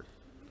 That's hard.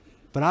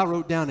 But I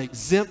wrote down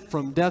exempt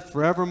from death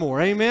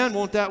forevermore. Amen?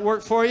 Won't that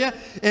work for you?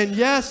 And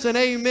yes and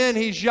amen.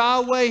 He's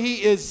Yahweh.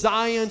 He is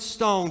Zion's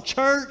stone.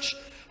 Church,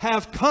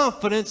 have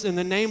confidence in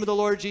the name of the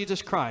Lord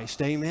Jesus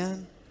Christ.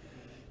 Amen?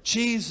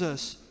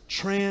 Jesus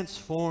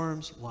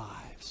transforms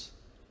lives.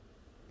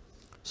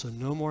 So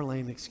no more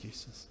lame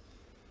excuses.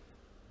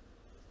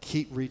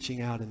 Keep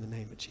reaching out in the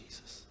name of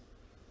Jesus.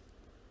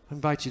 I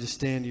invite you to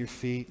stand to your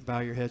feet, bow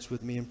your heads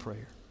with me in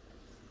prayer.